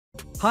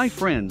Hi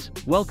friends,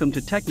 welcome to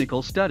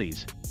Technical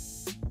Studies.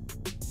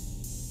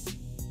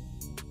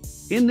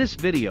 In this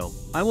video,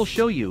 I will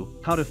show you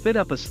how to fit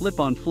up a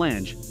slip-on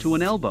flange to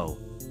an elbow.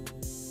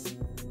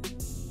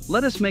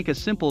 Let us make a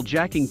simple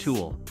jacking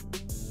tool.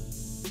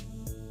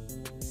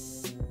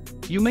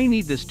 You may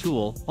need this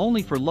tool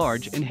only for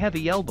large and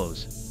heavy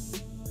elbows.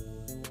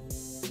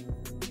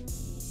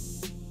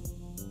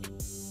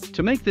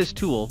 To make this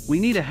tool, we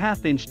need a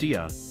 1/2 inch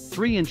dia,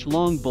 3-inch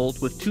long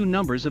bolt with 2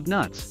 numbers of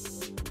nuts.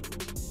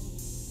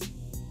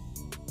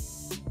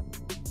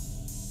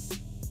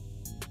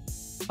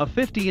 A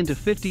 50 into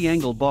 50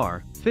 angle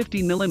bar,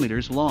 50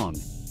 mm long.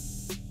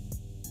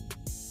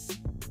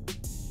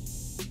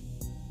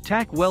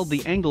 Tack weld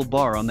the angle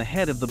bar on the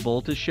head of the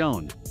bolt as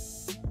shown.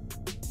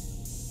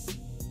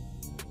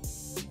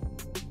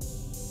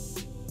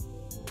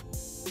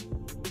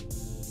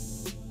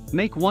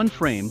 Make one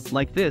frame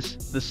like this.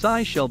 The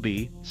size shall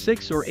be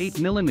 6 or 8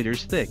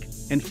 mm thick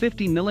and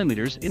 50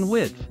 mm in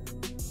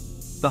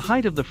width. The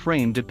height of the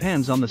frame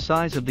depends on the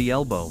size of the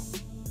elbow.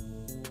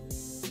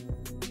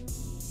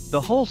 The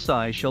hole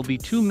size shall be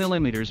 2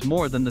 mm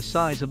more than the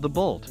size of the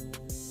bolt.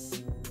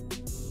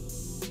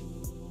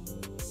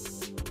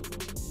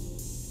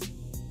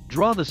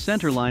 Draw the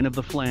center line of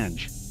the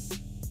flange.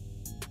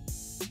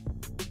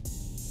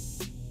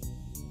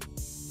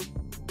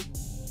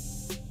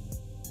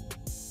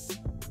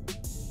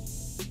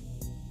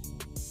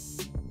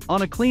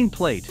 On a clean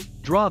plate,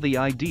 draw the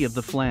ID of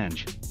the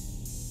flange.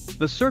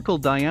 The circle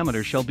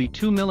diameter shall be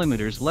 2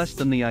 mm less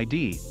than the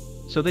ID,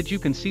 so that you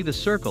can see the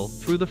circle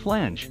through the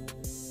flange.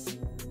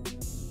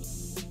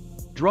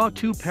 Draw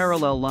 2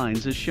 parallel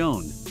lines as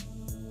shown.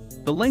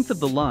 The length of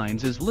the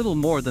lines is little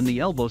more than the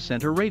elbow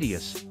center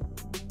radius.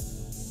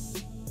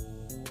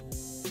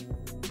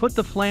 Put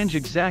the flange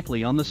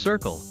exactly on the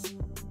circle.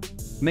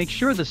 Make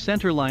sure the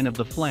center line of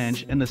the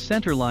flange and the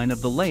center line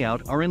of the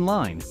layout are in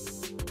line.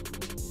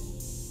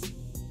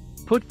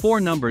 Put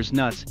 4 numbers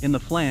nuts in the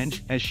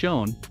flange as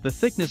shown. The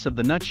thickness of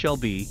the nut shall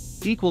be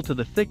equal to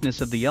the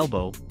thickness of the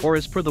elbow, or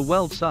as per the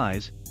weld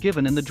size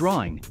given in the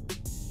drawing.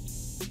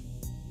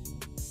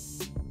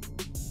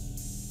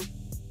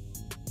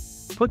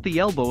 Put the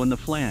elbow in the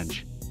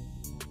flange.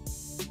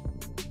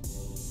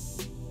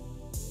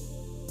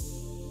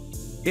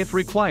 If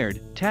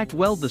required, tack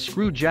weld the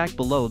screw jack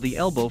below the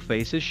elbow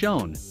face as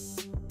shown.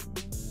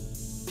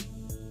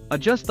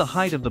 Adjust the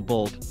height of the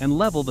bolt and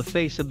level the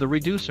face of the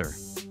reducer.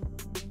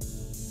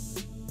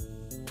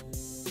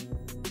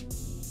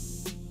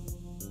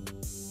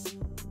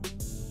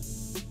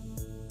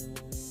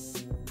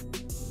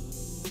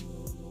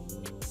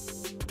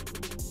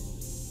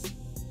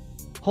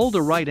 Hold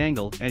a right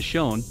angle as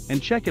shown and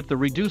check if the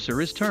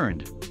reducer is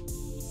turned.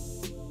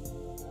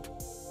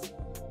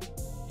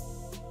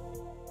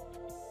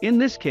 In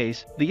this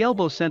case, the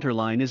elbow center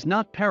line is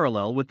not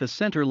parallel with the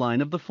center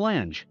line of the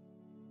flange.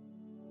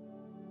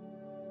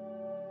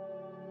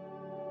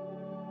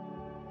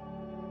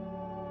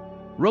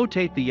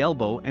 Rotate the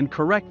elbow and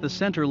correct the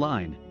center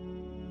line.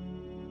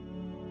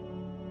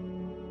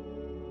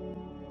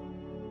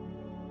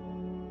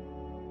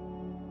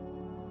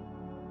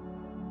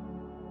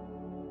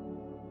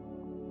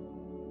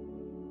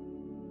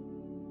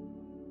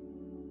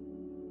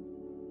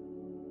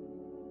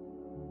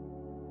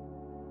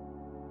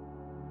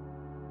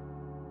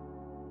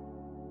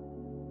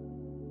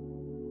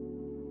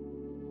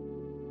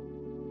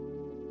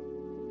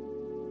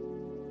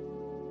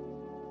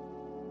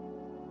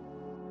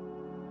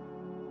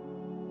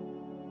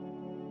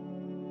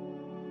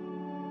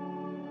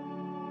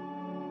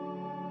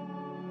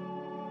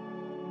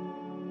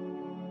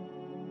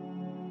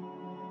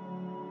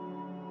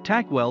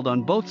 Tack weld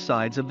on both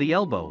sides of the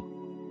elbow.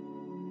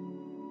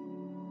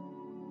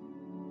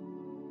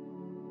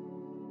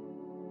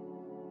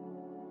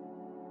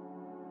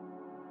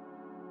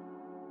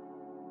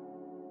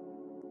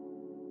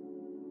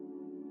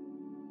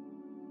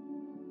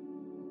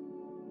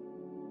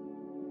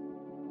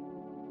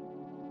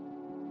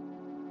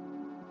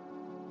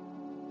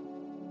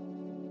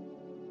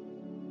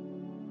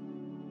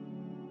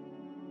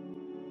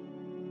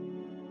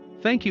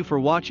 Thank you for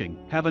watching.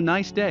 Have a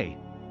nice day.